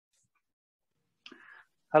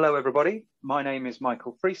Hello, everybody. My name is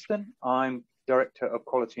Michael Freeston. I'm Director of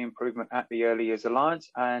Quality Improvement at the Early Years Alliance,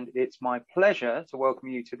 and it's my pleasure to welcome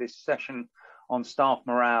you to this session on staff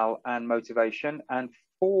morale and motivation. And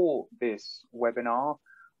for this webinar,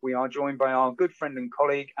 we are joined by our good friend and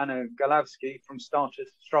colleague, Anna Golawski from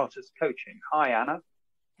Stratus Coaching. Hi, Anna.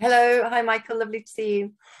 Hello. Hi, Michael. Lovely to see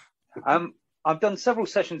you. I've done several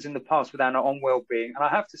sessions in the past with Anna on well-being, and I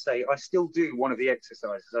have to say, I still do one of the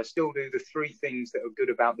exercises. I still do the 3 things that are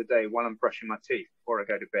good about the day while I'm brushing my teeth before I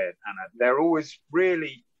go to bed, Anna. They're always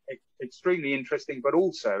really extremely interesting, but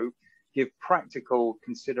also give practical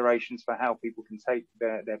considerations for how people can take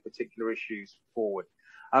their particular issues forward.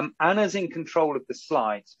 Anna's in control of the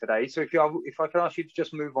slides today, so if I could ask you to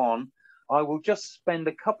just move on, I will just spend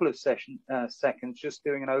a couple of seconds just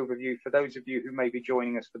doing an overview for those of you who may be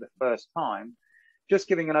joining us for the first time, just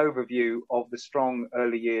giving an overview of the Strong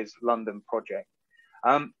Early Years London project.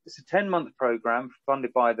 It's a 10-month programme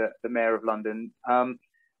funded by the Mayor of London,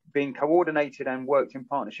 being coordinated and worked in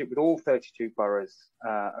partnership with all 32 boroughs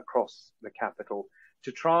across the capital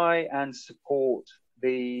to try and support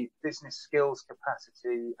the business skills,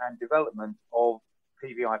 capacity and development of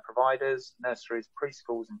PVI providers, nurseries,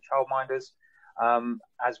 preschools and childminders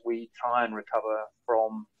as we try and recover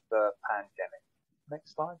from the pandemic.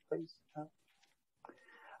 Next slide, please.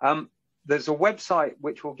 There's a website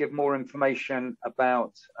which will give more information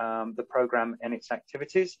about the programme and its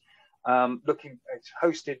activities. It's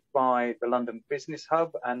hosted by the London Business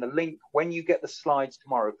Hub, and the link, when you get the slides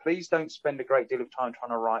tomorrow, please don't spend a great deal of time trying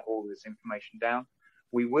to write all this information down.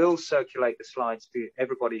 We will circulate the slides to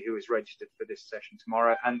everybody who is registered for this session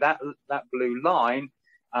tomorrow. And that blue line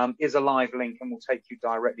is a live link and will take you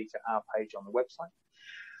directly to our page on the website.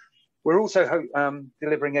 We're also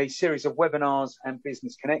delivering a series of webinars and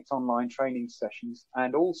Business Connect online training sessions.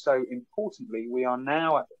 And also, importantly, we are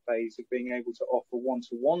now at the phase of being able to offer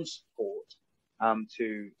one-to-one support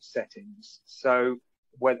to settings. So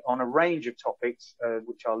on a range of topics,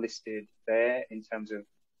 which are listed there in terms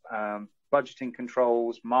of budgeting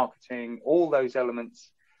controls, marketing, all those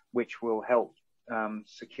elements which will help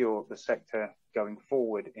secure the sector going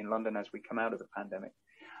forward in London as we come out of the pandemic.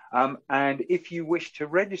 And if you wish to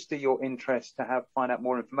register your interest to find out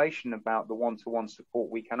more information about the one-to-one support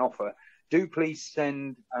we can offer, do please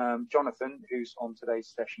send Jonathan, who's on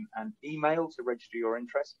today's session, an email to register your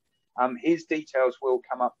interest. His details will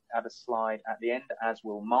come up at a slide at the end, as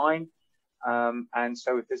will mine. And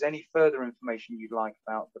so if there's any further information you'd like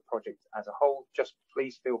about the project as a whole, just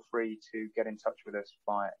please feel free to get in touch with us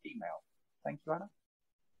via email. Thank you, Anna.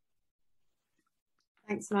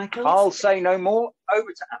 Thanks, Michael. I'll say no more.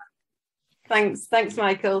 Over to Anna. Thanks,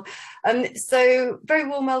 Michael. So very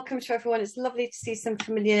warm welcome to everyone. It's lovely to see some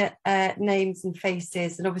familiar names and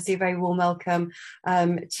faces, and obviously a very warm welcome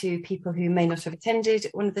to people who may not have attended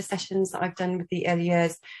one of the sessions that I've done with the Early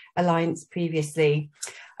Years Alliance previously.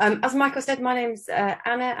 As Michael said, my name's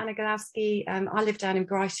Anna Golawski. I live down in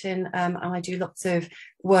Brighton, and I do lots of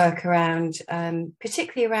work around,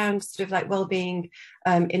 particularly around sort of like wellbeing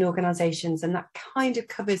in organisations, and that kind of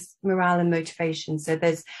covers morale and motivation. So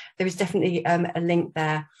there is definitely a link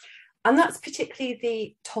there, and that's particularly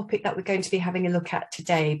the topic that we're going to be having a look at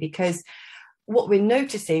today, because what we're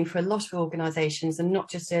noticing for a lot of organisations, and not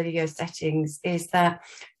just early year settings, is that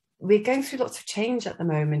we're going through lots of change at the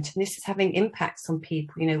moment, and this is having impacts on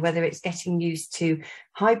people, you know, whether it's getting used to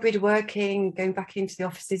hybrid working, going back into the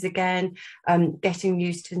offices again, getting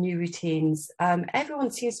used to new routines.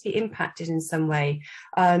 Everyone seems to be impacted in some way.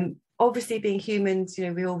 Obviously, being humans, you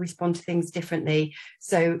know, we all respond to things differently.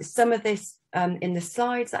 So some of this in the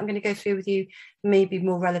slides that I'm going to go through with you may be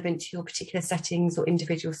more relevant to your particular settings or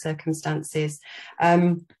individual circumstances.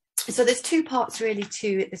 So there's 2 parts really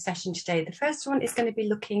to the session today. The first one is going to be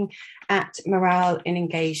looking at morale and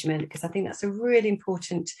engagement, because I think that's a really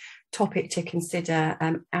important topic to consider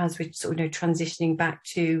as we're sort of transitioning back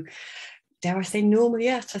to, dare I say, normal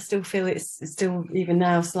yet? I still feel it's still, even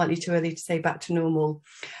now, slightly too early to say back to normal.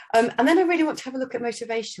 And then I really want to have a look at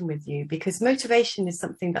motivation with you, because motivation is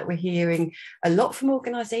something that we're hearing a lot from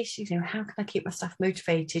organisations. You know, how can I keep my staff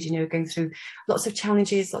motivated? You know, going through lots of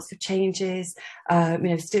challenges, lots of changes. You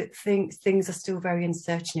know, still things are still very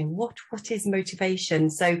uncertain. You know, what is motivation?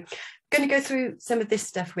 So going to go through some of this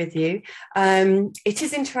stuff with you. It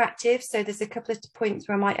is interactive, so there's a couple of points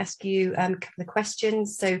where I might ask you a couple of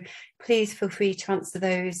questions, so please feel free to answer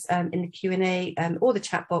those in the Q&A or the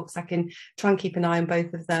chat box. I can try and keep an eye on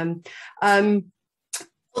both of them.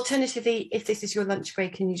 Alternatively, if this is your lunch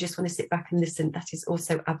break and you just want to sit back and listen, that is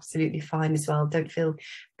also absolutely fine as well. Don't feel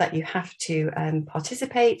that you have to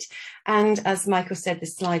participate. And as Michael said, the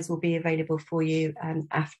slides will be available for you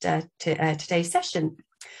after today's session.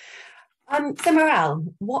 So morale,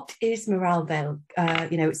 what is morale then?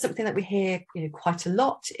 It's something that we hear, quite a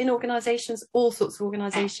lot in organisations, all sorts of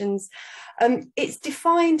organisations. It's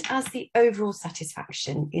defined as the overall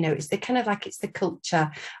satisfaction. It's it's the culture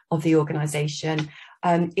of the organisation.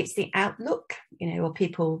 It's the outlook. Are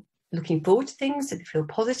people looking forward to things? Do they feel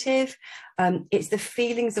positive? It's the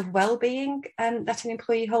feelings of well-being that an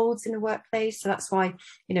employee holds in the workplace. So that's why,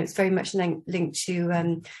 it's very much linked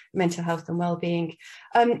to mental health and well-being.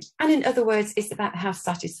 And in other words, it's about how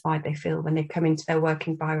satisfied they feel when they come into their work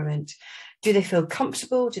environment. Do they feel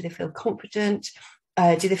comfortable? Do they feel confident?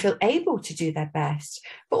 Do they feel able to do their best?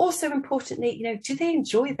 But also importantly, do they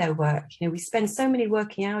enjoy their work? We spend so many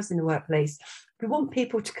working hours in the workplace. We want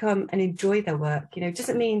people to come and enjoy their work. It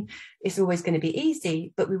doesn't mean it's always going to be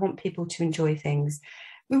easy, but we want people to enjoy things.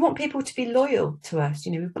 We want people to be loyal to us.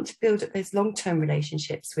 We want to build up those long-term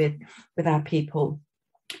relationships with our people.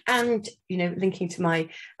 And, linking to my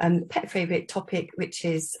pet favourite topic, which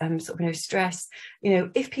is stress,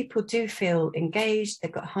 if people do feel engaged,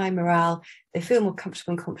 they've got high morale, they feel more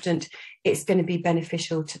comfortable and confident, it's going to be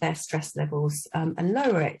beneficial to their stress levels and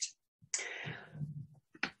lower it.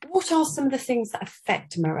 What are some of the things that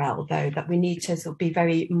affect morale, though, that we need to be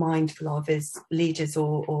very mindful of as leaders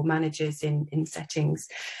or managers in settings?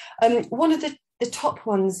 One of the top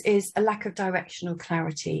ones is a lack of directional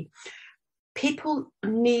clarity. People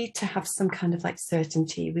need to have some kind of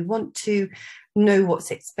certainty. We want to know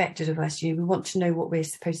what's expected of us. We want to know what we're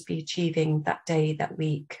supposed to be achieving that day, that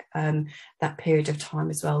week, that period of time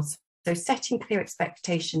as well. So setting clear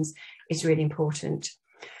expectations is really important.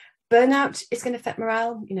 Burnout is going to affect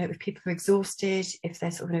morale. If people are exhausted, if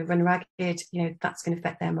they're run ragged, that's going to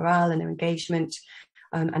affect their morale and their engagement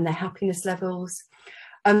and their happiness levels.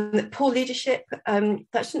 Poor leadership,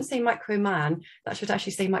 that shouldn't say microman, that should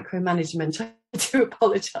actually say micromanagement. I do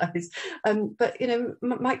apologise. But,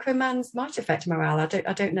 micromans might affect morale.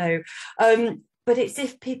 I don't know. But it's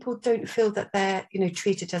if people don't feel that they're,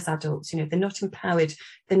 treated as adults, they're not empowered,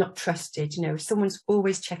 they're not trusted, if someone's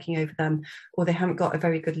always checking over them or they haven't got a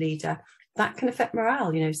very good leader, that can affect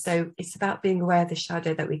morale, So it's about being aware of the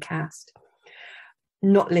shadow that we cast.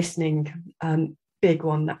 Not listening, big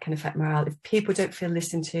one that can affect morale. If people don't feel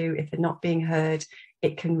listened to, if they're not being heard,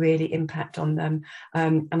 it can really impact on them.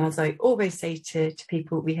 And as I always say to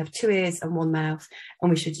people, we have 2 ears and 1 mouth, and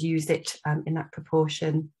we should use it in that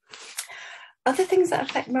proportion. Other things that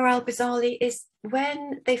affect morale, bizarrely, is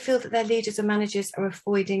when they feel that their leaders or managers are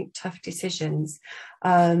avoiding tough decisions.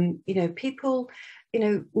 People,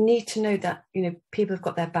 need to know that, people have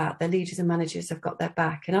got their back, their leaders and managers have got their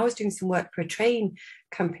back. And I was doing some work for a train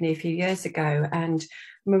company a few years ago, and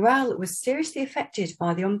morale was seriously affected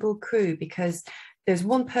by the onboard crew because there's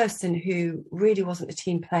one person who really wasn't a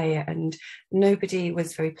team player and nobody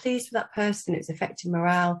was very pleased with that person. It was affecting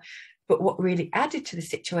morale. But what really added to the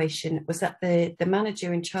situation was that the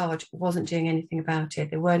manager in charge wasn't doing anything about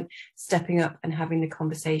it. They weren't stepping up and having the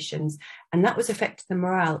conversations. And that was affecting the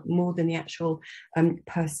morale more than the actual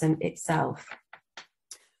person itself.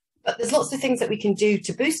 But there's lots of things that we can do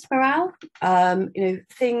to boost morale,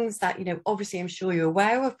 things that, obviously I'm sure you're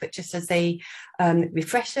aware of, but just as a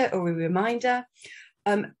refresher or a reminder,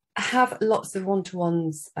 have lots of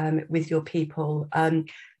one-to-ones with your people.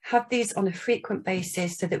 Have these on a frequent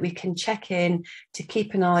basis so that we can check in to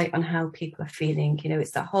keep an eye on how people are feeling. It's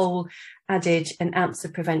that whole adage, an ounce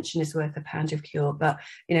of prevention is worth a pound of cure. But,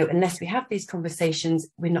 unless we have these conversations,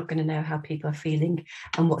 we're not going to know how people are feeling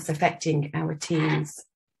and what's affecting our teams.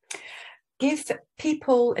 Give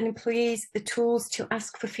people and employees the tools to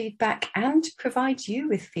ask for feedback and provide you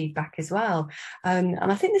with feedback as well. And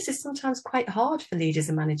I think this is sometimes quite hard for leaders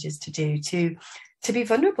and managers to do, to be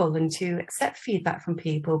vulnerable and to accept feedback from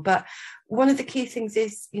people. But one of the key things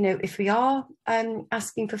is, if we are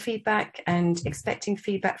asking for feedback and expecting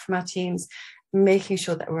feedback from our teams, making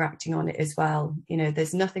sure that we're acting on it as well.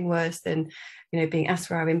 There's nothing worse than, being asked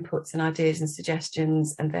for our inputs and ideas and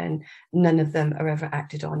suggestions, and then none of them are ever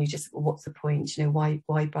acted on. You just, what's the point? Why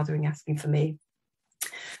bothering asking for me?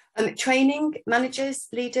 Training managers,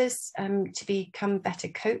 leaders to become better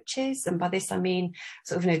coaches. And by this, I mean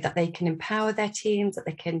that they can empower their teams, that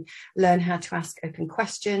they can learn how to ask open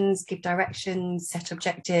questions, give directions, set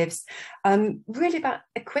objectives, really about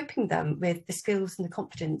equipping them with the skills and the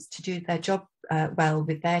confidence to do their job well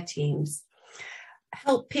with their teams.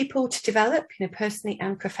 Help people to develop, personally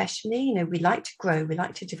and professionally. We like to grow, we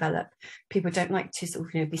like to develop. People don't like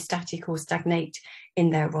to be static or stagnate in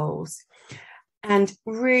their roles. and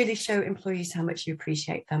really show employees how much you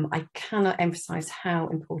appreciate them. I cannot emphasize how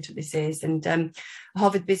important this is. And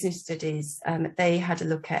Harvard Business Studies, they had a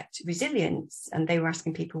look at resilience, and they were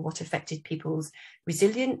asking people what affected people's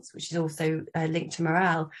resilience, which is also linked to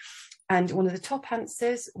morale. And one of the top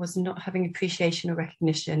answers was not having appreciation or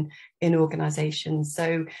recognition in organizations.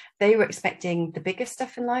 So they were expecting the bigger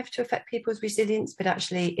stuff in life to affect people's resilience, but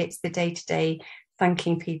actually it's the day-to-day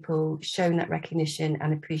thanking people, showing that recognition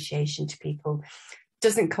and appreciation to people.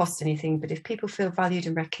 Doesn't cost anything, but if people feel valued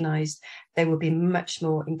and recognized, they will be much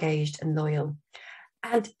more engaged and loyal.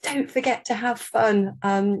 And don't forget to have fun.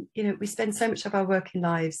 You know, we spend so much of our working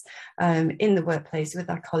lives in the workplace with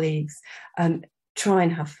our colleagues. Try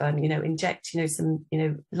and have fun, you know, inject, you know, some, you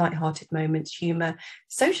know, light-hearted moments, humor,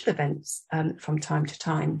 social events from time to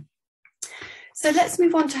time. So let's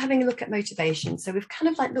move on to having a look at motivation. So we've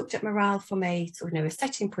kind of like looked at morale from a sort of, you know, a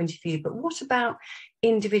setting point of view, but what about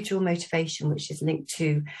individual motivation, which is linked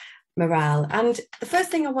to morale? And the first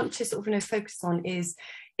thing I want to sort of, you know, focus on is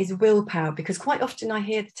willpower, because quite often I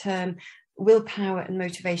hear the term willpower and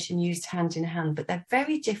motivation used hand in hand, but they're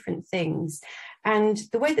very different things. And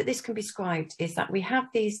the way that this can be described is that we have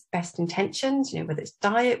these best intentions, you know, whether it's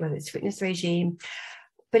diet, whether it's fitness regime,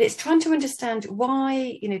 but it's trying to understand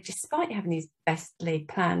why, you know, despite having these best laid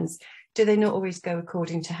plans, do they not always go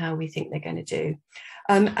according to how we think they're going to do?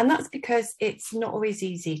 And that's because it's not always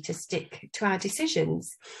easy to stick to our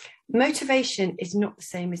decisions. Motivation is not the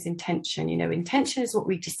same as intention. You know, intention is what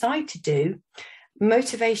we decide to do.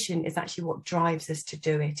 Motivation is actually what drives us to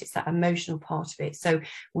do it. It's that emotional part of it. So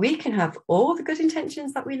we can have all the good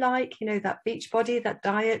intentions that we like, you know, that beach body, that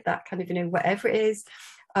diet, that kind of, you know, whatever it is.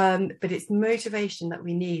 But it's motivation that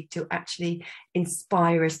we need to actually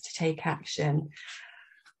inspire us to take action.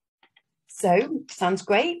 So sounds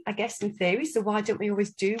great, I guess, in theory. So why don't we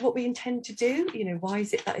always do what we intend to do? You know, why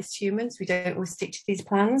is it that as humans, we don't always stick to these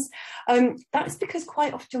plans? That's because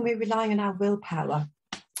quite often we're relying on our willpower.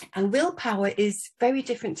 And willpower is very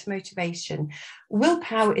different to motivation.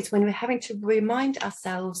 Willpower is when we're having to remind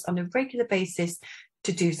ourselves on a regular basis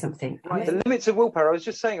to do something. Right, the limits of willpower. I was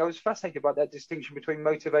just saying, I was fascinated by that distinction between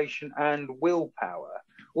motivation and willpower.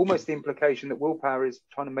 Almost the implication that willpower is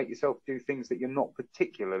trying to make yourself do things that you're not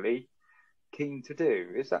particularly keen to do.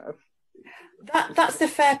 Is that that's a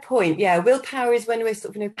fair point? Yeah, willpower is when we're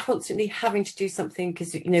sort of, you know, constantly having to do something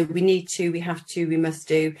because, you know, we need to, we have to, we must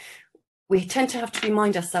do. We tend to have to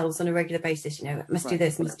remind ourselves on a regular basis, you know, must do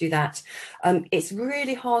this, must do that. It's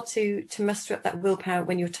really hard to muster up that willpower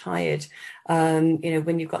when you're tired, you know,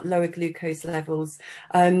 when you've got lower glucose levels,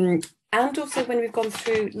 and also when we've gone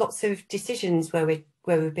through lots of decisions where we've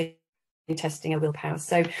been testing our willpower.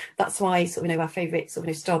 So that's why sort of, you know, our favourite sort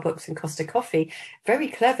of, you know, Starbucks and Costa Coffee, very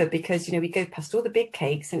clever, because, you know, we go past all the big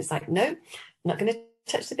cakes and it's like, no, I'm not going to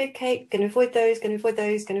touch the big cake, going to avoid those, going to avoid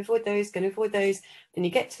those, going to avoid those, going to avoid those. Then you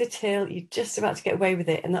get to the till, you're just about to get away with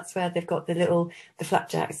it, and that's where they've got the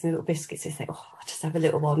flapjacks and the little biscuits. They say, oh, I'll just have a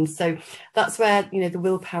little one. So that's where, you know, the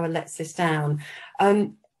willpower lets us down.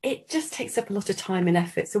 It just takes up a lot of time and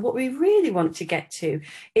effort. So what we really want to get to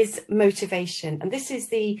is motivation, and this is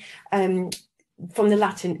the from the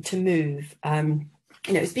Latin to move.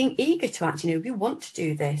 You know, it's being eager to act. You know, we want to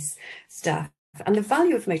do this stuff. And the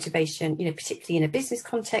value of motivation, you know, particularly in a business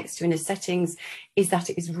context or in a settings, is that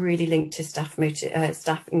it is really linked to staff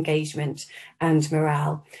engagement and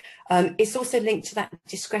morale. It's also linked to that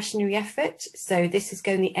discretionary effort. So this is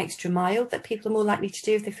going the extra mile that people are more likely to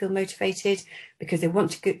do if they feel motivated because they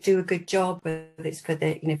want to do a good job, whether it's for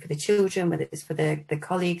the, you know, for the children, whether it's for the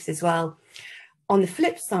colleagues as well. On the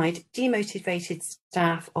flip side, demotivated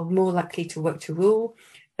staff are more likely to work to rule.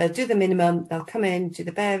 They'll do the minimum, they'll come in, do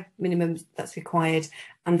the bare minimum that's required,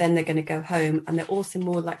 and then they're going to go home. And they're also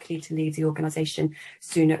more likely to leave the organisation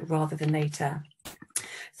sooner rather than later.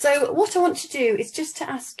 So what I want to do is just to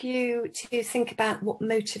ask you to think about what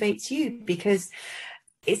motivates you, because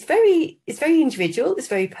it's very individual, it's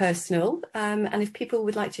very personal. And if people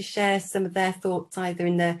would like to share some of their thoughts either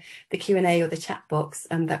in the Q&A or the chat box,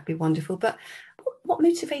 that'd be wonderful. But what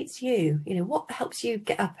motivates you? You know, what helps you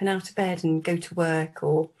get up and out of bed and go to work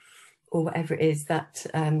or whatever it is that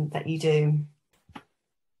that you do?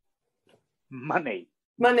 Money.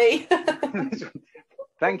 Money.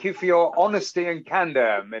 Thank you for your honesty and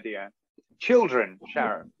candour, Medea. Children,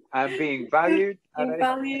 Sharon, and being valued. Being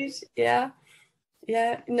valued, yeah.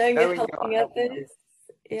 Yeah, knowing you're helping others.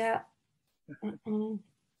 Yeah.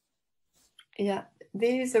 Yeah,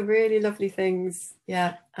 these are really lovely things.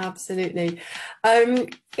 Yeah, absolutely.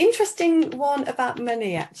 Interesting one about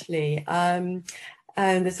money, actually.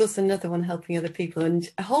 And there's also another one, helping other people. And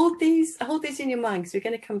hold these in your mind, because we're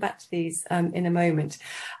going to come back to these in a moment.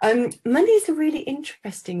 Money is a really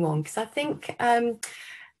interesting one, because I think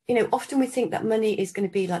you know, often we think that money is going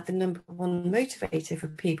to be like the number one motivator for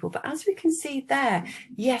people, but as we can see there,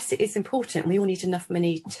 yes, it is important. We all need enough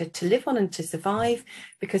money to live on and to survive,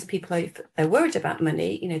 because people are worried about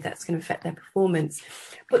money, you know, that's going to affect their performance.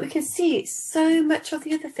 But we can see so much of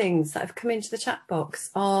the other things that have come into the chat box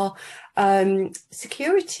are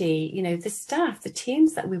security, you know, the staff, the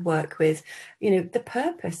teams that we work with, you know, the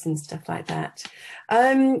purpose and stuff like that.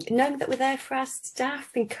 Knowing that we're there for our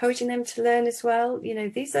staff, encouraging them to learn as well. You know,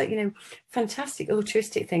 these are, you know, fantastic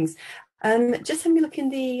altruistic things. Just having a look in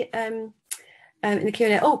the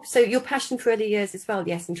Q&A. Oh, so your passion for early years as well.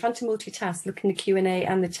 Yes, and trying to multitask, look in the Q&A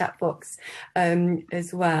and the chat box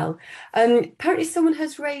as well. Apparently someone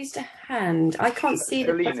has raised a hand. I can't see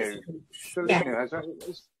the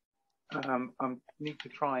participants. I need to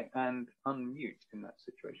try and unmute in that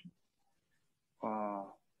situation.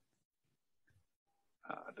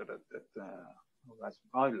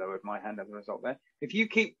 I lowered my hand as a result there. If you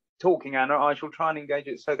keep talking, Anna, I shall try and engage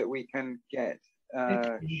it so that we can get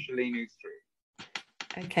Shalini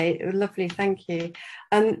through. Okay, lovely, thank you.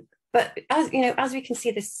 But as you know, as we can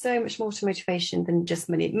see, there's so much more to motivation than just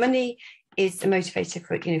money. Money is a motivator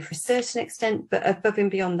for, you know, for a certain extent, but above and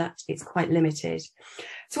beyond that, it's quite limited.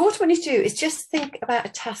 So what I want you to do is just think about a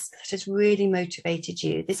task that has really motivated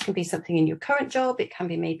you. This can be something in your current job. It can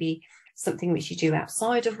be maybe something which you do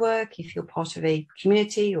outside of work, if you're part of a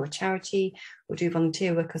community or a charity or do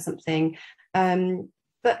volunteer work or something.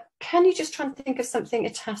 But can you just try and think of something,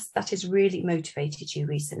 a task that has really motivated you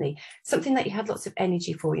recently, something that you had lots of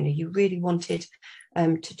energy for, you know, you really wanted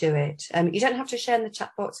to do it. You don't have to share in the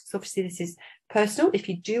chat box, because obviously this is personal. If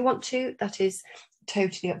you do want to, that is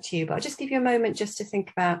totally up to you. But I'll just give you a moment just to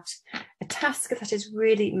think about a task that has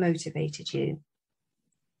really motivated you.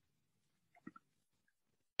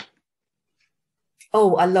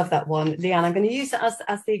 Oh, I love that one, Leanne. I'm going to use that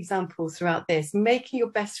as the example throughout this. Making your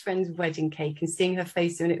best friend's wedding cake and seeing her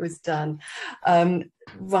face when it was done.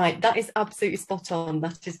 Right, that is absolutely spot on.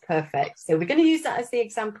 That is perfect. So we're going to use that as the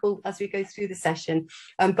example as we go through the session.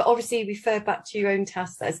 But obviously refer back to your own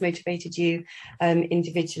task that has motivated you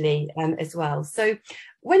individually as well. So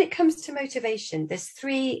when it comes to motivation, there's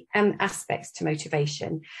three aspects to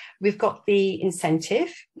motivation. We've got the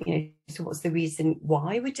incentive, you know, so what's the reason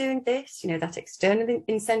why we're doing this, you know, that external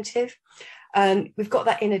incentive. We've got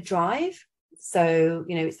that inner drive. So,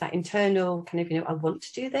 you know, it's that internal kind of, you know, I want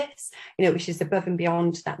to do this, you know, which is above and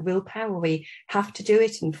beyond that willpower where we have to do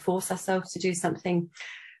it and force ourselves to do something.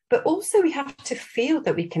 But also we have to feel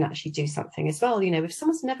that we can actually do something as well. You know, if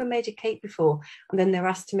someone's never made a cake before and then they're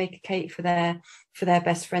asked to make a cake for their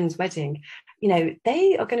best friend's wedding, you know,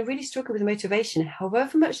 they are going to really struggle with the motivation,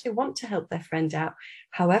 however much they want to help their friend out,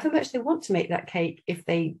 however much they want to make that cake. If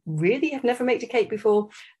they really have never made a cake before,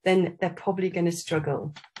 then they're probably going to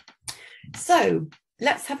struggle. So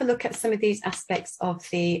let's have a look at some of these aspects of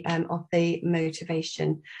the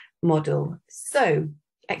motivation model. So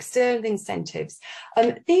external incentives.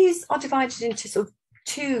 These are divided into sort of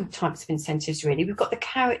two types of incentives, really. We've got the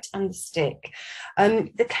carrot and the stick.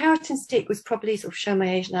 The carrot and stick was probably, sort of show my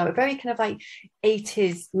age now, a very kind of like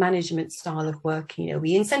 80s management style of working. You know,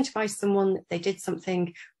 we incentivized someone, they did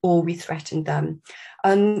something, or we threatened them.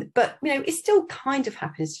 But, you know, it still kind of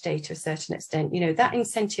happens today to a certain extent. You know, that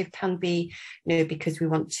incentive can be, you know, because we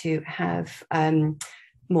want to have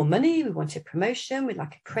more money, we want a promotion, we'd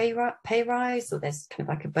like a pay rise, or there's kind of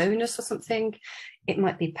like a bonus or something. It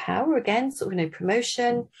might be power, again, sort of, you know,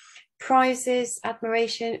 promotion, prizes,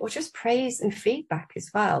 admiration, or just praise and feedback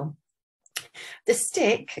as well. The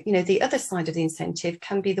stick, you know, the other side of the incentive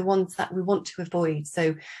can be the ones that we want to avoid.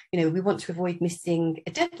 So, you know, we want to avoid missing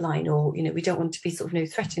a deadline, or, you know, we don't want to be sort of, you know,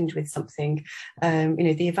 threatened with something, you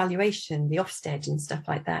know, the evaluation, the Ofsted and stuff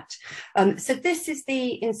like that. So this is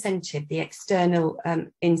the incentive, the external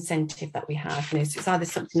incentive that we have. You know, so it's either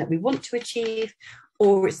something that we want to achieve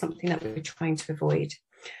or it's something that we're trying to avoid.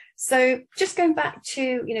 So just going back to,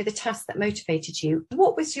 you know, the task that motivated you,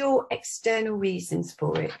 what was your external reasons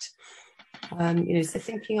for it? You know, so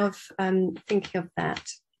thinking of that.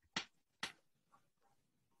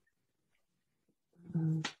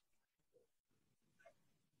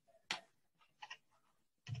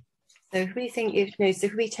 So if we think, you know, so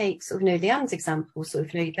if we take sort of, you know, Leanne's example, sort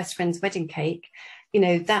of, you know, your best friend's wedding cake, you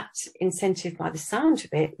know, that incentive by the sound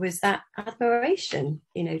of it was that admiration,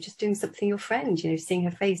 you know, just doing something your friend, you know, seeing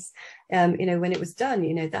her face, you know, when it was done,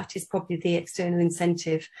 you know, that is probably the external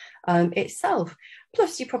incentive itself.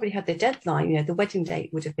 Plus you probably had the deadline, you know, the wedding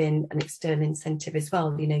date would have been an external incentive as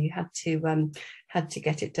well. You know, you had to had to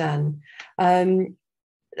get it done.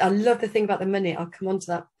 I love the thing about the money. I'll come on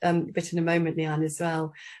to that bit in a moment, Leanne, as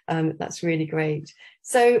well. That's really great.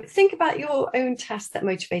 So think about your own task that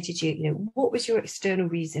motivated you. You know, what was your external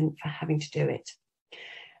reason for having to do it?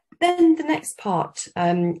 Then the next part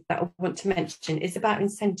that I want to mention is about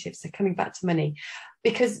incentives. So coming back to money,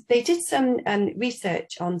 because they did some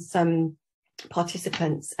research on some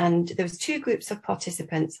participants, and there was 2 groups of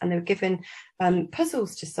participants, and they were given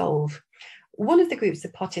puzzles to solve. One of the groups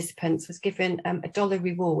of participants was given $1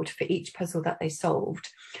 reward for each puzzle that they solved,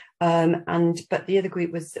 but the other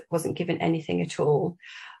group wasn't given anything at all.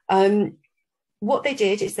 What they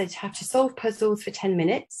did is they'd have to solve puzzles for 10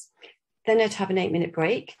 minutes, then they'd have an 8-minute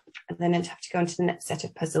break, and then they'd have to go on to the next set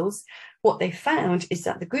of puzzles. What they found is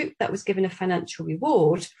that the group that was given a financial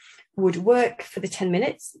reward would work for the 10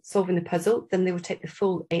 minutes solving the puzzle, then they would take the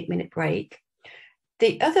full 8-minute break.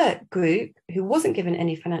 The other group, who wasn't given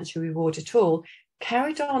any financial reward at all,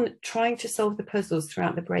 carried on trying to solve the puzzles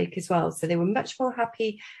throughout the break as well. So they were much more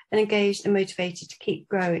happy and engaged and motivated to keep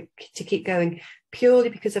going purely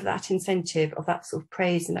because of that incentive, of that sort of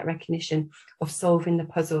praise and that recognition of solving the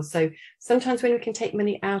puzzle. So sometimes when we can take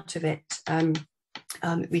money out of it,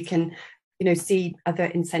 we can, you know, see other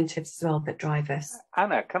incentives as well that drive us.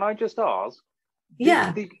 Anna, can I just ask?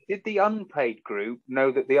 Yeah. Did the unpaid group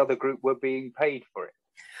know that the other group were being paid for it?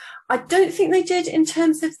 I don't think they did in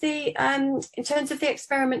terms of the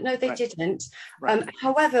experiment. No, they Right. didn't. Right.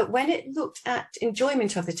 However, when it looked at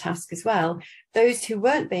enjoyment of the task as well, those who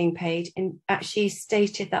weren't being paid actually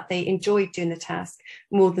stated that they enjoyed doing the task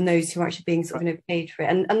more than those who were actually being sort of, you know, paid for it.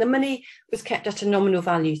 And the money was kept at a nominal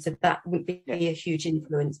value, so that wouldn't be a huge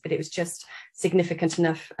influence, but it was just significant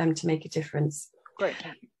enough to make a difference. Great.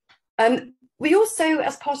 We also,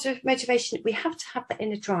 as part of motivation, we have to have that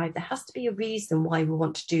inner drive. There has to be a reason why we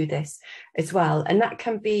want to do this as well. And that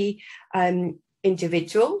can be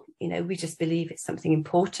individual. You know, we just believe it's something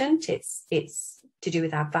important. It's to do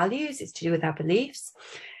with our values. It's to do with our beliefs.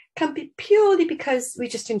 Can be purely because we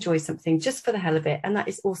just enjoy something just for the hell of it. And that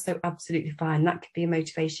is also absolutely fine. That could be a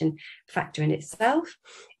motivation factor in itself.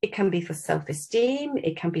 It can be for self-esteem.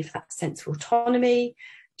 It can be for that sense of autonomy,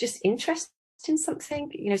 just interest in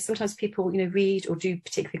something. You know, sometimes people, you know, read or do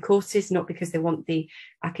particular courses not because they want the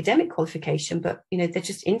academic qualification, but, you know, they're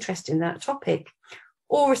just interested in that topic,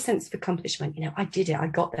 or a sense of accomplishment. You know, I did it, I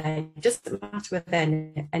got there. It doesn't matter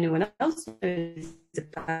whether anyone else knows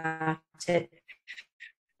about it,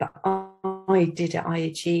 but I did it, I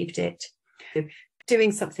achieved it.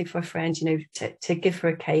 Doing something for a friend, you know, to give her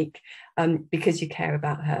a cake because you care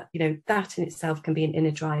about her, you know, that in itself can be an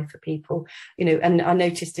inner drive for people, you know. And I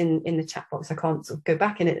noticed in the chat box, I can't sort of go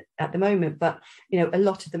back in it at the moment, but, you know, a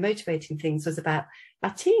lot of the motivating things was about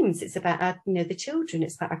our teams. It's about our, you know, the children.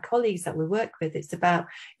 It's about our colleagues that we work with. It's about,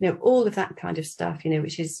 you know, all of that kind of stuff, you know,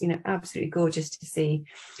 which is, you know, absolutely gorgeous to see.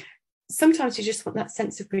 Sometimes you just want that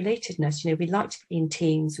sense of relatedness. You know, we like to be in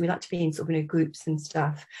teams. We like to be in sort of, you know, groups and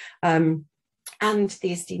stuff. And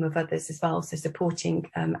the esteem of others as well, so supporting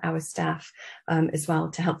our staff as well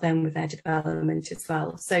to help them with their development as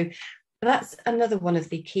well. So that's another one of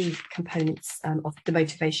the key components of the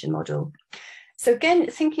motivation model. So again,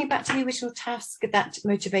 thinking back to the original task that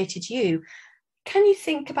motivated you, can you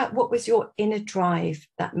think about what was your inner drive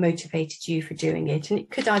that motivated you for doing it? And it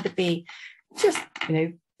could either be just, you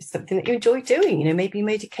know, something that you enjoy doing. You know, maybe you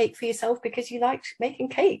made a cake for yourself because you liked making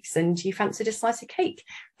cakes and you fancied a slice of cake.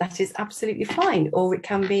 That is absolutely fine. Or it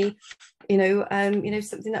can be, you know,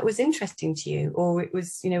 something that was interesting to you, or it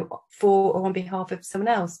was, you know, for or on behalf of someone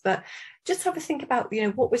else. But just have a think about, you know,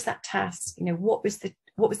 what was that task? You know, what was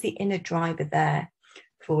the inner driver there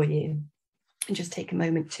for you? And just take a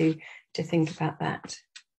moment to think about that.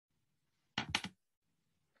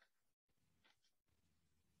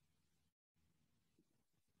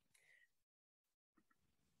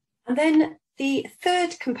 And then the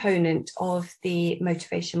third component of the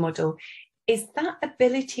motivation model is that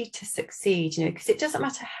ability to succeed, you know, because it doesn't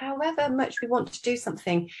matter however much we want to do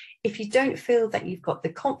something, if you don't feel that you've got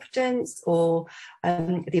the confidence or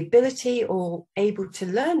the ability or able to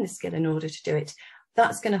learn the skill in order to do it,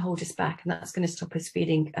 that's going to hold us back, and that's going to stop us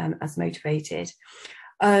feeling as motivated.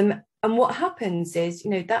 And what happens is,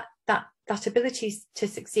 you know, that ability to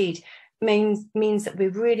succeed means that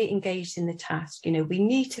we're really engaged in the task. You know, we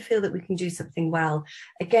need to feel that we can do something well.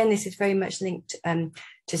 Again, this is very much linked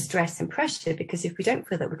to stress and pressure, because if we don't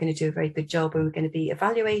feel that we're going to do a very good job and we're going to be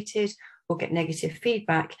evaluated or get negative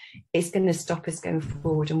feedback, it's going to stop us going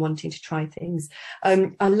forward and wanting to try things. I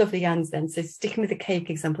love Leanne's then. So sticking with the cake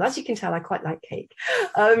example, as you can tell, I quite like cake.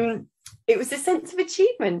 It was a sense of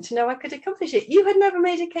achievement to know I could accomplish it. You had never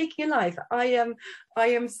made a cake in your life. I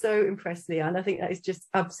am so impressed, Leanne. I think that is just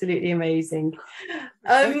absolutely amazing.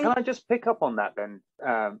 Can I just pick up on that then,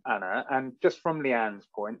 Anna? And just from Leanne's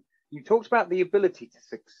point, you talked about the ability to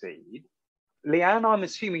succeed. Leanne, I'm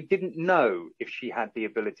assuming, didn't know if she had the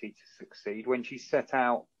ability to succeed when she set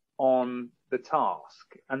out on the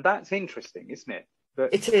task. And that's interesting, isn't it?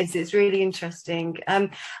 It is. It's really interesting.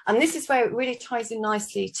 And this is where it really ties in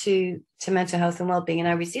nicely to mental health and wellbeing and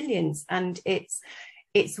our resilience. And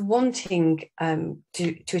it's wanting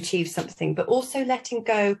to achieve something, but also letting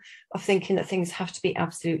go of thinking that things have to be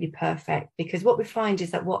absolutely perfect. Because what we find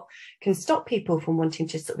is that what can stop people from wanting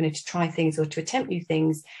to to try things or to attempt new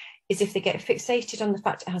things is if they get fixated on the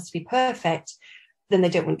fact it has to be perfect, then they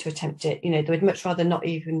don't want to attempt it. They would much rather not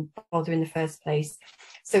even bother in the first place.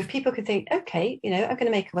 So if people could think, okay, I'm going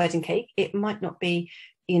to make a wedding cake, it might not be,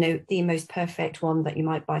 the most perfect one that you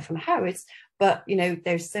might buy from Harrods, but,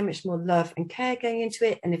 there's so much more love and care going into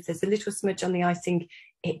it. And if there's a little smudge on the icing,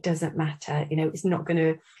 it doesn't matter. It's not going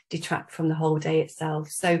to detract from the whole day itself.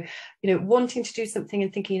 So, wanting to do something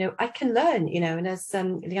and thinking, I can learn, and as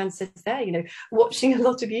Leanne says there, watching a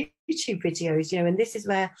lot of YouTube videos, and this is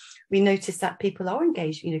where we notice that people are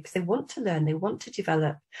engaged, because they want to learn, they want to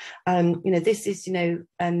develop. This is,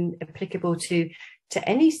 applicable to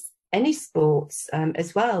any sports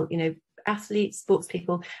as well. Athletes, sports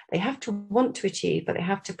people, they have to want to achieve, but they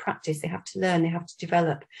have to practice, they have to learn, they have to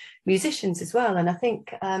develop. Musicians as well. And I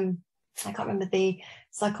think I can't remember the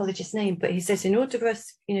psychologist's name, but he says in order for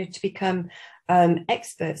us to become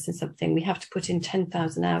experts in something, we have to put in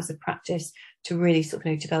 10,000 hours of practice to really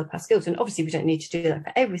develop our skills. And obviously we don't need to do that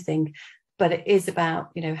for everything, but it is about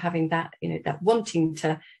having that that wanting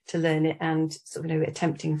to learn it and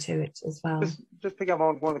attempting to it as well. Just pick up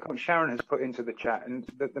on one of the comments Sharon has put into the chat, and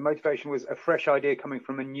the motivation was a fresh idea coming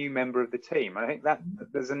from a new member of the team. And I think that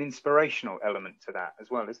there's an inspirational element to that as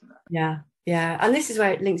well, isn't there? Yeah, and this is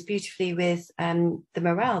where it links beautifully with the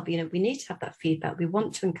morale. We need to have that feedback. We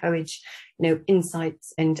want to encourage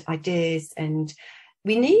insights and ideas, and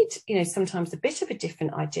we need sometimes a bit of a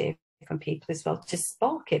different idea from people as well to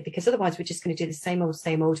spark it, because otherwise we're just going to do the same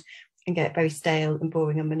old and get very stale and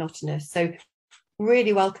boring and monotonous. So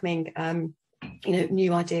really welcoming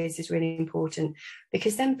new ideas is really important,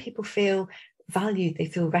 because then people feel valued, they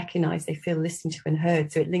feel recognized, they feel listened to and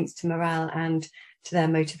heard. So it links to morale and to their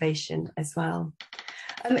motivation as well.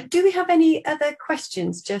 Do we have any other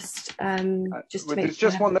questions? Just there's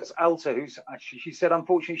just one that's Alta, who's actually, she said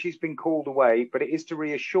unfortunately she's been called away, but it is to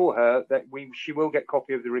reassure her that she will get a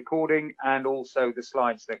copy of the recording and also the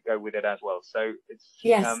slides that go with it as well. So it's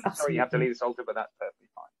sorry you have to leave this, Alta, but that's perfectly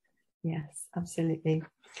fine. Yes, absolutely.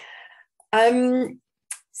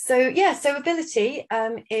 So ability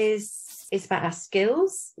is about our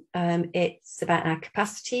skills. It's about our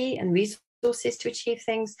capacity and resources to achieve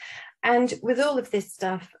things. And with all of this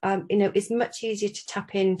stuff, it's much easier to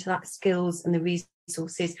tap into that skills and the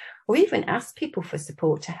resources, or even ask people for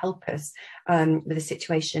support to help us with a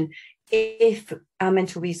situation, if our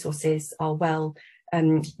mental resources are well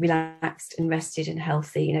relaxed and rested and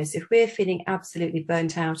healthy. So if we're feeling absolutely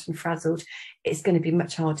burnt out and frazzled, it's going to be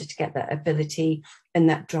much harder to get that ability and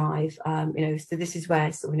that drive. So this is where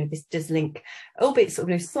this does link, albeit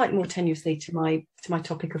slightly more tenuously, to my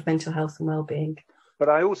topic of mental health and well-being. But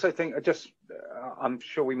I also think, I'm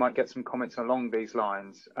sure we might get some comments along these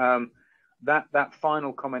lines. That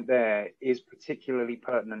final comment there is particularly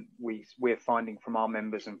pertinent. We're finding from our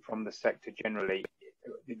members and from the sector generally.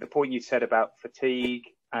 The point you said about fatigue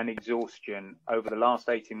and exhaustion over the last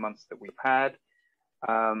 18 months that we've had,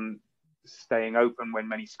 staying open when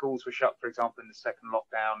many schools were shut, for example, in the second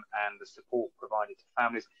lockdown, and the support provided to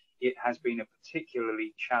families, it has been a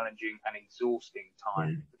particularly challenging and exhausting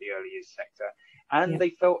time for the early years sector. And they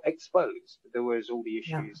felt exposed. There was all the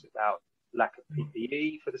issues about lack of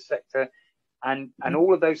PPE for the sector, and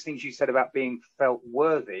all of those things you said about being felt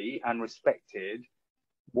worthy and respected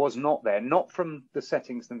was not there, not from the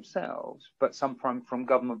settings themselves, but some from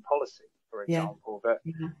government policy, for example, that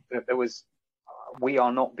there was, we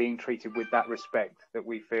are not being treated with that respect that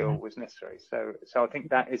we feel was necessary. So I think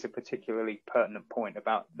that is a particularly pertinent point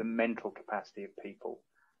about the mental capacity of people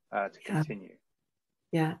to continue.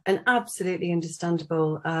 Yeah, and absolutely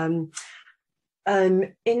understandable.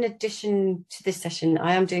 In addition to this session,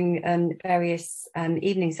 I am doing various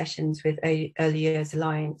evening sessions with Early Years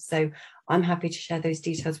Alliance. So I'm happy to share those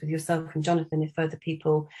details with yourself and Jonathan if other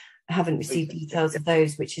people haven't received details of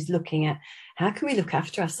those, which is looking at how can we look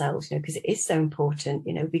after ourselves, because it is so important.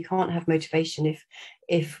 We can't have motivation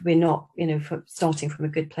if we're not, starting from a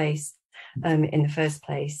good place in the first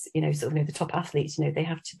place. The top athletes, they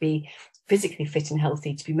have to be physically fit and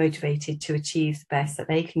healthy to be motivated to achieve the best that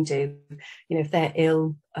they can do. If they're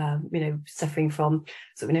ill, suffering from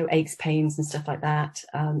aches, pains and stuff like that,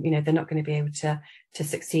 they're not going to be able to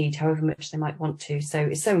succeed however much they might want to. So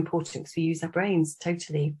it's so important because we use our brains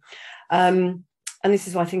totally. And this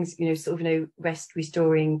is why things, rest,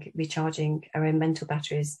 restoring, recharging our own mental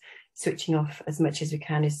batteries, switching off as much as we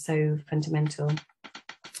can is so fundamental.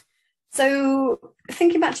 So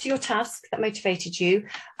thinking back to your task that motivated you,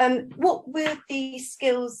 what were the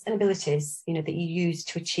skills and abilities, that you used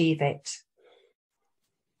to achieve it?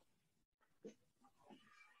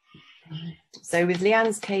 So with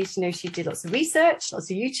Leanne's case, she did lots of research,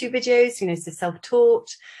 lots of YouTube videos, so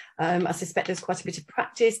self-taught. I suspect there's quite a bit of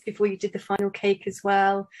practice before you did the final cake as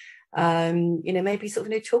well. Maybe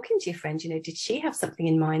talking to your friend, did she have something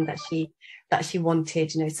in mind that she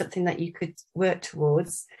wanted, something that you could work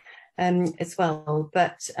towards as well.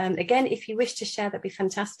 But again, if you wish to share, that'd be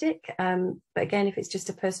fantastic. But again, if it's just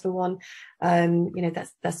a personal one,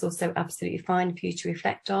 that's also absolutely fine for you to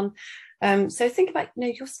reflect on. So think about,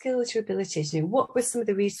 your skills, your abilities. What were some of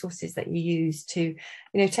the resources that you used to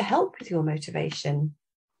help with your motivation?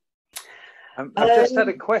 I've just had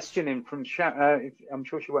a question in from Sharon. I'm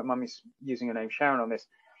sure she won't mind me using her name, Sharon, on this,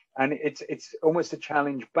 and it's almost a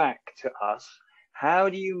challenge back to us. How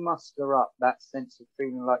do you muster up that sense of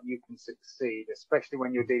feeling like you can succeed, especially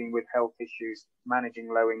when you're dealing with health issues,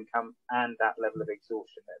 managing low income, and that level of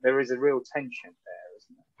exhaustion? There is a real tension there,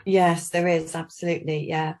 isn't there? Yes, there is, absolutely,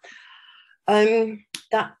 yeah. The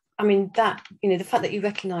fact that you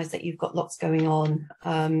recognise that you've got lots going on,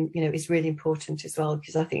 is really important as well,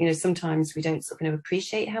 because I think, sometimes we don't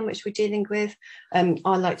appreciate how much we're dealing with. I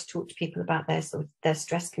like to talk to people about their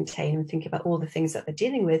stress container and think about all the things that they're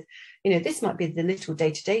dealing with. This might be the little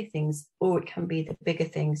day-to-day things, or it can be the bigger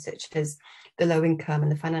things, such as the low income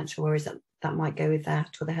and the financial worries that might go with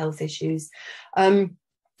that, or the health issues.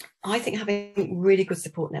 I think having really good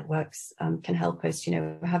support networks can help us,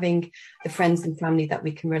 having the friends and family that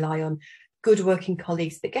we can rely on, good working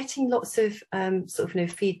colleagues, but getting lots of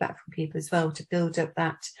feedback from people as well to build up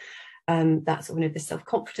that the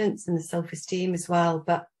self-confidence and the self-esteem as well.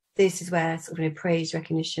 But this is where praise,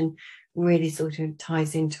 recognition really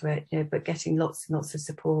ties into it, but getting lots and lots of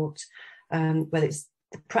support, whether it's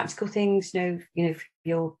the practical things,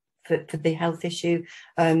 for the health issue,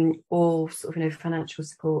 or financial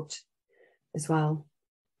support as well.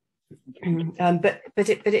 But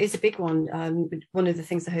it is a big one. One of the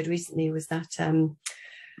things I heard recently was that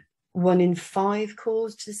 1 in 5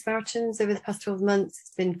 calls to the Samaritans over the past 12 months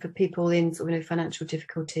has been for people in financial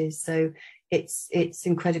difficulties. So it's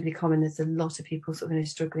incredibly common. There's a lot of people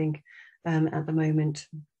struggling at the moment.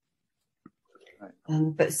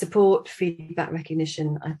 But support, feedback,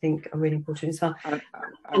 recognition, I think, are really important as well. And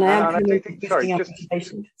I am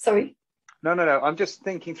sorry. No. I'm just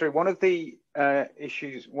thinking through one of the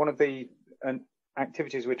issues, one of the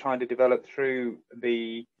activities we're trying to develop through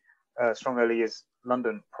the Strong Early Years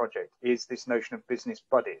London project is this notion of business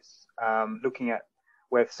buddies, looking at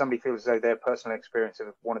where somebody feels as though their personal experience of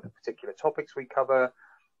one of the particular topics we cover,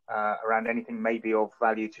 around anything maybe of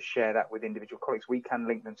value, to share that with individual colleagues, we can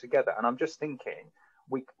link them together. And I'm just thinking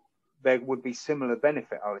there would be similar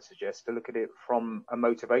benefit, I would suggest, to look at it from a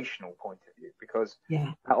motivational point of view, because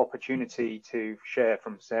that opportunity to share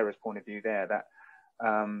from Sarah's point of view there, that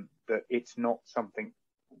it's not something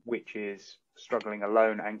which is struggling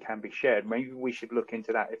alone and can be shared. Maybe we should look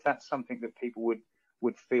into that. If that's something that people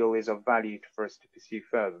would feel is of value for us to pursue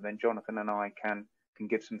further, then Jonathan and I can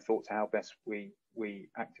give some thought to how best we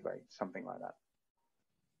activate something like that.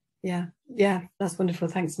 Yeah, that's wonderful.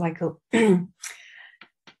 Thanks, Michael.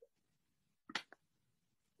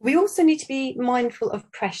 We also need to be mindful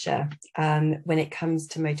of pressure when it comes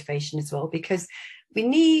to motivation as well, because we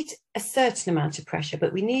need a certain amount of pressure,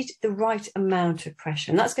 but we need the right amount of pressure.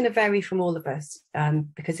 And that's going to vary from all of us,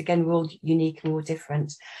 because again, we're all unique and we're all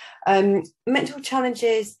different. Mental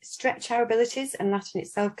challenges stretch our abilities, and that in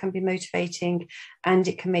itself can be motivating, and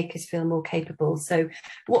it can make us feel more capable. So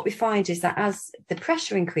what we find is that as the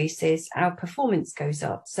pressure increases, our performance goes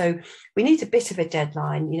up. So we need a bit of a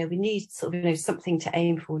deadline, we need something to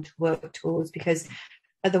aim for, to work towards, because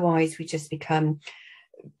otherwise we just become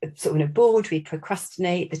bored, we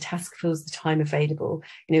procrastinate, the task fills the time available,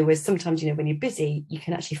 whereas sometimes, when you're busy, you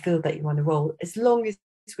can actually feel that you're on a roll, as long as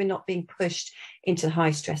we're not being pushed into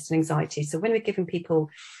high stress and anxiety. So when we're giving people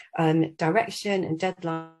direction and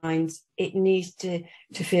deadlines, it needs to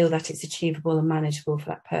feel that it's achievable and manageable for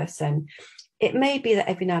that person. It may be that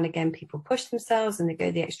every now and again people push themselves and they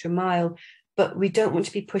go the extra mile, but we don't want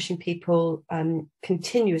to be pushing people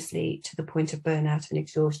continuously to the point of burnout and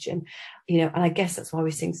exhaustion. And I guess that's why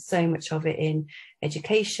we're seeing so much of it in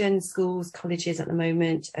education, schools, colleges at the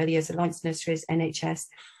moment, early years alliance nurseries, NHS.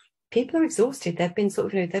 People are exhausted. They've been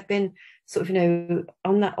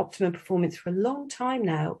on that optimum performance for a long time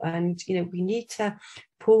now, and we need to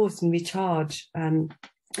pause and recharge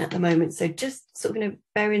at the moment. So just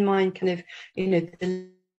bear in mind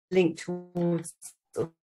the link towards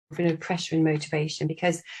pressure and motivation,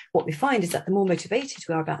 because what we find is that the more motivated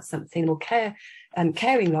we are about something, the more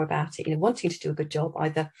caring we are about it, wanting to do a good job,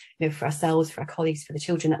 either for ourselves, for our colleagues, for the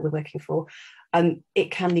children that we're working for,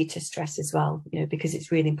 it can lead to stress as well, because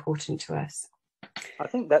it's really important to us. I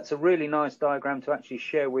think that's a really nice diagram to actually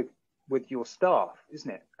share with your staff,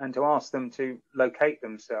 isn't it? And to ask them to locate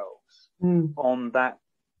themselves on that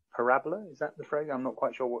parabola. Is that the phrase? I'm not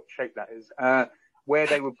quite sure what shape that is. Where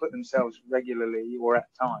they would put themselves regularly or at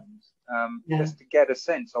times, just to get a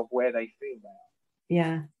sense of where they feel they are.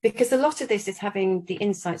 Yeah, because a lot of this is having the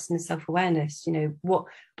insights and the self-awareness. What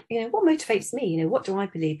motivates me. What do I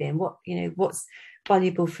believe in? What's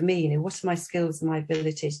valuable for me? What are my skills and my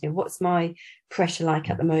abilities? What's my pressure like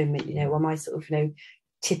at the moment? Am I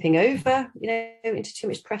tipping over, into too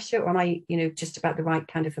much pressure, or am I, just about the right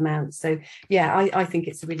kind of amount? So yeah, I think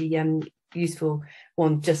it's a really useful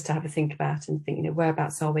one just to have a think about and think,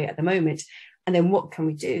 whereabouts are we at the moment? And then what can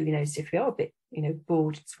we do? So if we are a bit,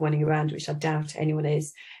 bored, swanning around, which I doubt anyone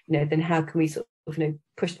is, then how can we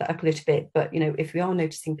push that up a little bit? But, if we are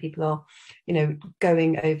noticing people are,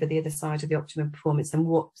 going over the other side of the optimum performance, then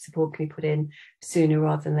what support can we put in sooner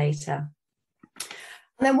rather than later?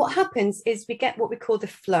 And then what happens is we get what we call the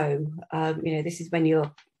flow. This is when you're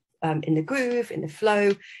in the groove, in the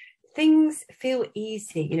flow. Things feel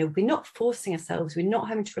easy. We're not forcing ourselves. We're not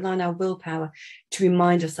having to rely on our willpower to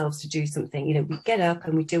remind ourselves to do something. We get up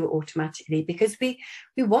and we do it automatically because we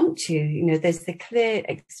want to. There's the clear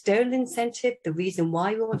external incentive, the reason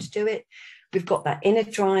why we want to do it. We've got that inner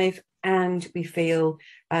drive, and we feel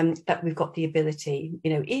that we've got the ability.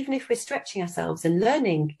 Even if we're stretching ourselves and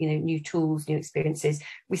learning, new tools, new experiences,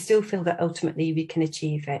 we still feel that ultimately we can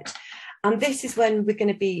achieve it. And this is when we're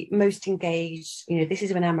going to be most engaged. This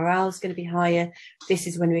is when our morale is going to be higher. This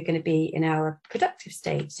is when we're going to be in our productive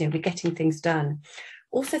state. We're getting things done.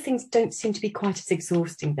 Also, things don't seem to be quite as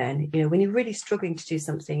exhausting then. When you're really struggling to do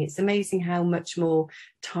something, it's amazing how much more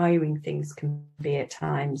tiring things can be at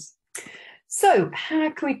times. So how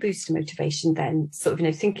can we boost motivation then?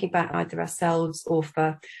 Thinking about either ourselves or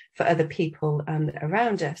for other people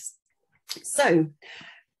around us. So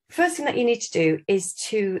first thing that you need to do is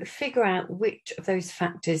to figure out which of those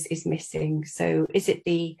factors is missing. So is it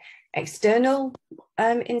the external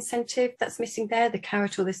incentive that's missing there, the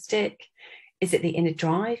carrot or the stick? Is it the inner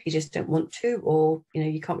drive? You just don't want to, or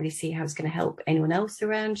you can't really see how it's going to help anyone else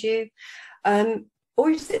around you. Or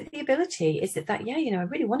is it the ability? Is it that, I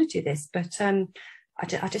really want to do this, but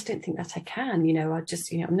I just don't think that I can.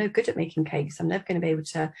 I'm no good at making cakes. I'm never going to be able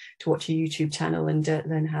to watch a YouTube channel and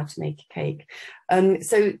learn how to make a cake.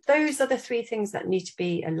 So those are the three things that need to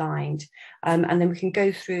be aligned. And then we can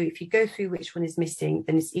go through, if you go through which one is missing,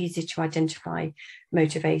 then it's easier to identify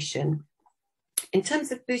motivation. In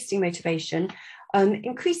terms of boosting motivation,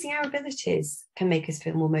 increasing our abilities can make us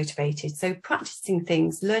feel more motivated. So practicing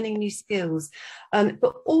things, learning new skills,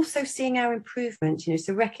 but also seeing our improvement,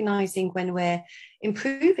 so recognizing when we're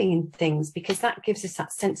improving in things, because that gives us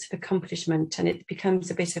that sense of accomplishment, and it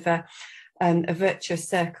becomes a bit of a virtuous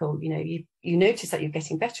circle. You notice that you're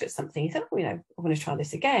getting better at something. You think, I want to try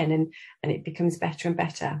this again, and it becomes better and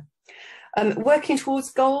better. Working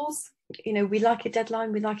towards goals. We like a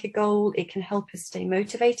deadline, we like a goal. It can help us stay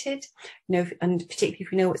motivated, and particularly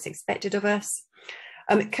if we know what's expected of us.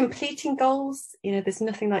 Completing goals, there's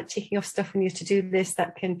nothing like ticking off stuff on your to-do list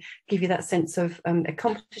that can give you that sense of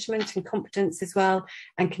accomplishment and confidence as well,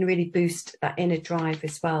 and can really boost that inner drive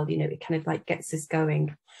as well. It kind of like gets us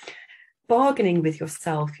going. Bargaining with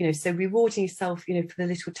yourself, so rewarding yourself, for the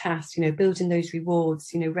little tasks, building those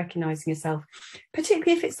rewards, recognizing yourself,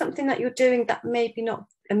 particularly if it's something that you're doing that maybe not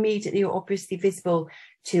immediately or obviously visible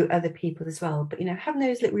to other people as well. But, having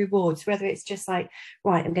those little rewards, whether it's just like,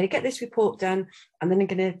 right, I'm going to get this report done, and then I'm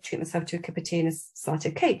going to treat myself to a cup of tea and a slice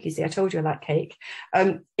of cake. You see, I told you I like cake.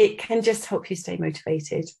 It can just help you stay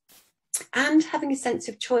motivated. And having a sense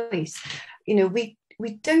of choice.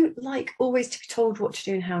 We don't like always to be told what to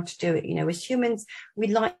do and how to do it. As humans, we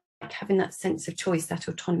like having that sense of choice, that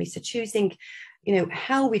autonomy. So choosing, you know,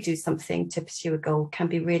 how we do something to pursue a goal can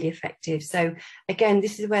be really effective. So again,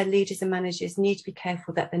 this is where leaders and managers need to be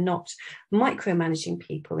careful that they're not micromanaging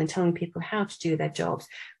people and telling people how to do their jobs.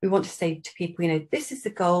 We want to say to people, you know, this is the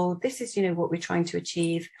goal, this is, you know, what we're trying to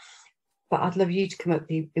achieve, but I'd love you to come up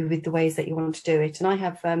with the ways that you want to do it. And I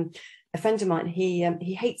have a friend of mine, he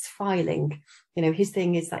hates filing. You know, his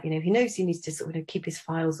thing is that, you know, he knows he needs to sort of keep his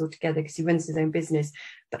files all together because he runs his own business,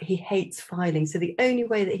 but he hates filing. So the only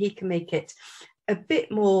way that he can make it a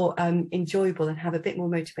bit more enjoyable and have a bit more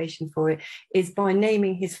motivation for it is by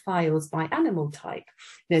naming his files by animal type.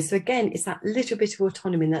 You know, so again, it's that little bit of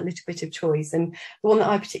autonomy and that little bit of choice. And the one that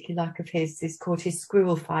I particularly like of his is called his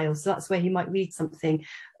squirrel file. So that's where he might read something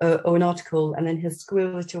or an article, and then he'll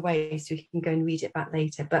squirrel it away so he can go and read it back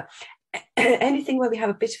later. But anything where we have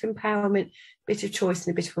a bit of empowerment, a bit of choice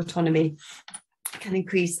and a bit of autonomy can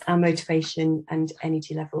increase our motivation and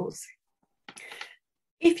energy levels.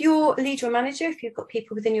 If you're a leader or manager, if you've got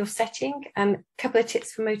people within your setting, a couple of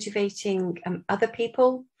tips for motivating other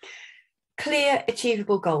people. Clear,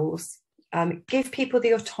 achievable goals. Give people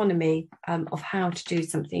the autonomy of how to do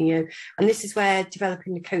something, you know, and this is where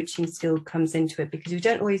developing the coaching skill comes into it, because we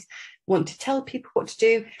don't always want to tell people what to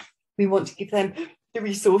do. We want to give them the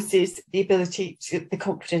resources, the ability, the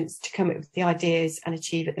confidence to come up with the ideas and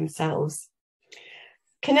achieve it themselves.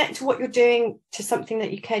 Connect what you're doing to something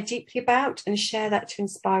that you care deeply about and share that to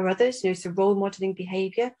inspire others. You know, so role modeling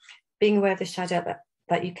behaviour, being aware of the shadow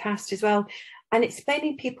that you cast as well, and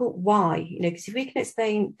explaining people why. You know, because if we can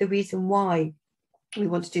explain the reason why we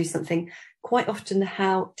want to do something, quite often the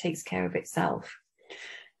how takes care of itself.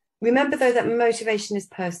 Remember though that motivation is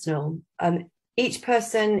personal. Each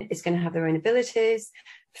person is going to have their own abilities.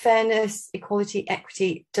 Fairness, equality,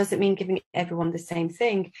 equity doesn't mean giving everyone the same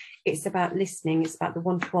thing. It's about listening. It's about the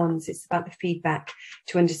one-to-ones. It's about the feedback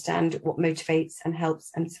to understand what motivates and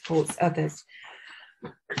helps and supports others.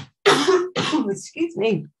 Excuse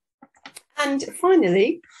me. And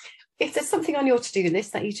finally, if there's something on your to-do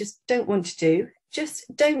list that you just don't want to do, just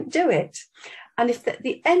don't do it. And if at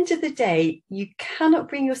the end of the day, you cannot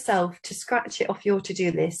bring yourself to scratch it off your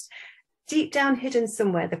to-do list, deep down hidden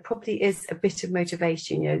somewhere, there probably is a bit of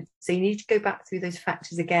motivation, you know, so you need to go back through those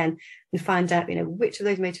factors again and find out, you know, which of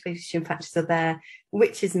those motivation factors are there,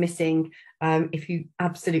 which is missing, if you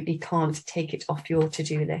absolutely can't take it off your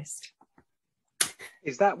to-do list.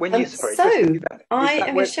 Is that when you, sorry, I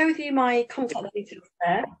am going to share with you my contact details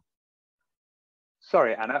there.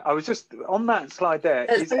 Sorry, Anna, I was just on that slide there.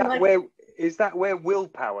 Is that where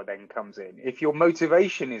willpower then comes in? If your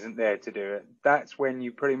motivation isn't there to do it, that's when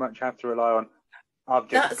you pretty much have to rely on.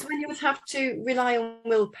 That's when you would have to rely on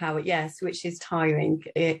willpower, yes, which is tiring.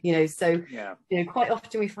 You know, so yeah, you know, quite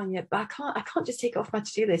often we find, yeah, but I can't just take it off my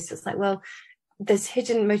to-do list. It's like, well, there's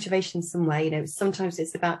hidden motivation somewhere. You know, sometimes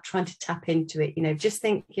it's about trying to tap into it. You know, just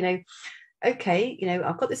think, you know, okay, you know,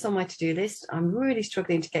 I've got this on my to-do list. I'm really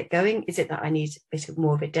struggling to get going. Is it that I need a bit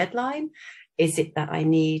more of a deadline? Is it that I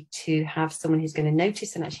need to have someone who's going to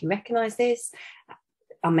notice and actually recognise this?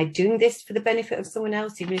 Am I doing this for the benefit of someone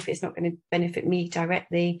else, even if it's not going to benefit me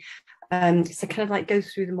directly? So kind of like go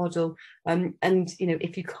through the model. And, you know,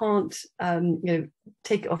 if you can't, you know,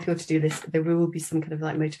 take it off your to-do list, there will be some kind of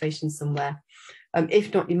like motivation somewhere.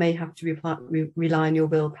 If not, you may have to rely on your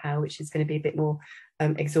willpower, which is going to be a bit more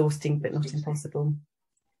exhausting, but not impossible.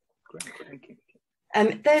 Great, thank you.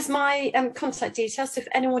 There's my contact details. So if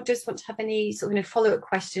anyone does want to have any sort of, you know, follow-up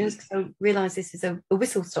questions, because I realise this is a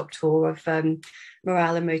whistle-stop tour of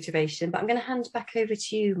morale and motivation, but I'm going to hand back over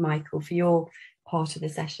to you, Michael, for your part of the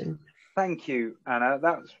session. Thank you, Anna.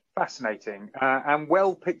 That was fascinating and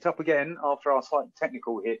well picked up again after our slight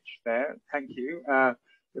technical hitch there. Thank you.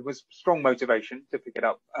 It was strong motivation to pick it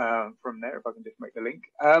up from there, if I can just make the link.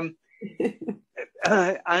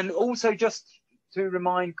 And also just to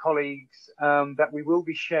remind colleagues that we will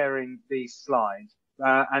be sharing these slides.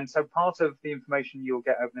 And so part of the information you'll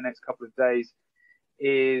get over the next couple of days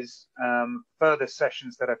is further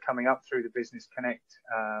sessions that are coming up through the Business Connect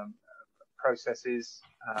processes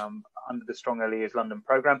under the Strong Early Years London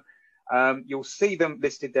programme. You'll see them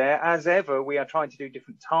listed there. As ever, we are trying to do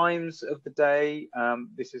different times of the day.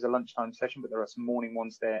 This is a lunchtime session, but there are some morning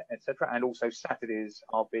ones there, etc. And also Saturdays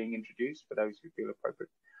are being introduced for those who feel appropriate.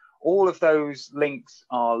 All of those links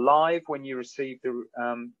are live when you receive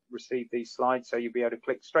these slides, so you'll be able to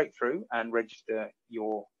click straight through and register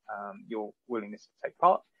your willingness to take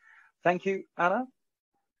part. Thank you, Anna.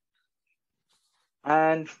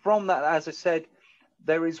 And from that, as I said,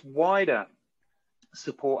 there is wider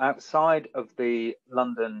support outside of the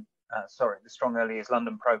the Strong Early Years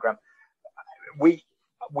London programme.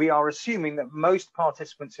 we are assuming that most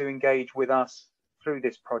participants who engage with us through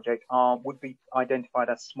this project would be identified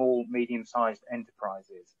as small, medium-sized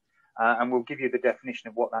enterprises. And we'll give you the definition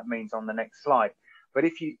of what that means on the next slide. But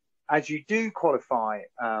as you do qualify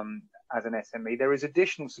as an SME, there is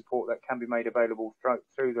additional support that can be made available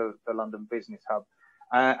through the London Business Hub.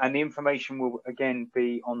 And the information will again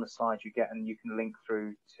be on the slide you get, and you can link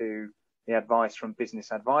through to the advice from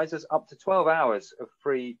business advisors, up to 12 hours of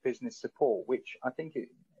free business support, which I think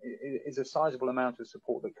is a sizable amount of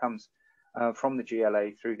support that comes from the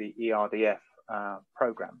GLA through the ERDF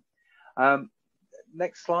program.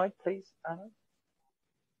 Next slide, please, Anna.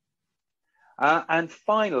 And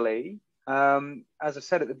finally, as I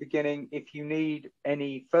said at the beginning, if you need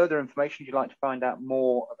any further information, you'd like to find out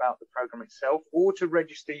more about the program itself, or to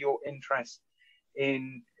register your interest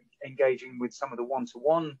in engaging with some of the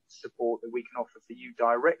one-to-one support that we can offer for you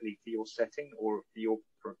directly for your setting or for your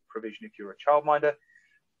provision if you're a childminder,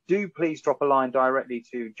 do please drop a line directly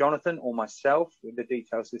to Jonathan or myself with the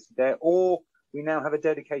details listed there, or we now have a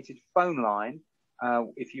dedicated phone line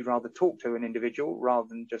if you'd rather talk to an individual rather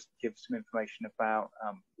than just give some information about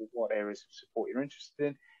what areas of support you're interested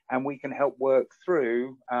in, and we can help work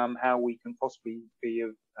through how we can possibly be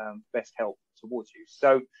of best help towards you.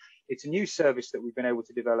 So it's a new service that we've been able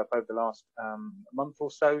to develop over the last month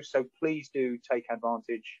or so, so please do take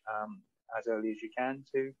advantage as early as you can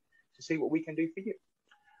to see what we can do for you.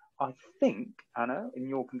 I think, Anna, in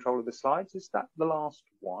your control of the slides, is that the last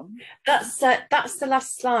one? That's the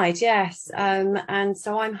last slide, yes. And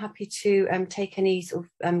so I'm happy to take any sort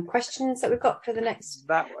of questions that we've got for the next.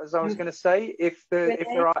 That, as I was going to say, if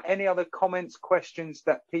there are any other comments, questions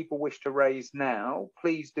that people wish to raise now,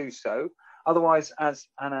 please do so. Otherwise, as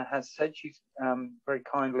Anna has said, she's very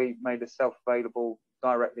kindly made herself available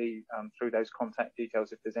directly through those contact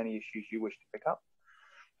details if there's any issues you wish to pick up.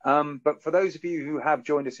 But for those of you who have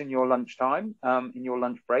joined us in your lunchtime, in your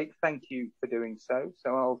lunch break, thank you for doing so.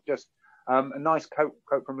 So I'll just, a nice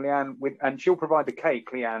quote from Leanne, and she'll provide the cake,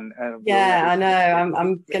 Leanne. Yeah, I know.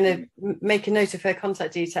 I'm going to make a note of her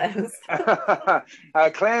contact details.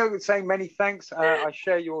 Claire saying many thanks. I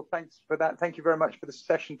share your thanks for that. Thank you very much for the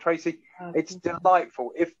session, Tracy. It's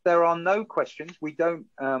delightful. If there are no questions, we don't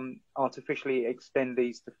artificially extend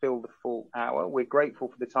these to fill the full hour. We're grateful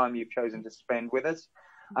for the time you've chosen to spend with us.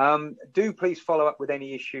 Do please follow up with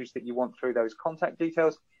any issues that you want through those contact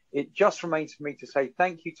details. It just remains for me to say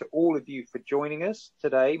thank you to all of you for joining us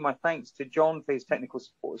today. My thanks to John for his technical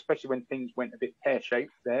support, especially when things went a bit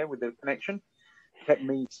pear-shaped there with the connection. Kept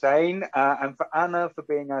me sane. And for Anna for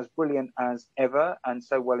being as brilliant as ever and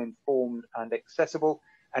so well informed and accessible.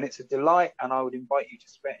 And it's a delight, and I would invite you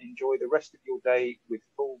to enjoy the rest of your day with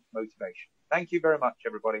full motivation. Thank you very much,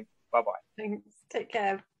 everybody. Bye-bye. Thanks. Take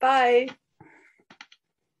care. Bye.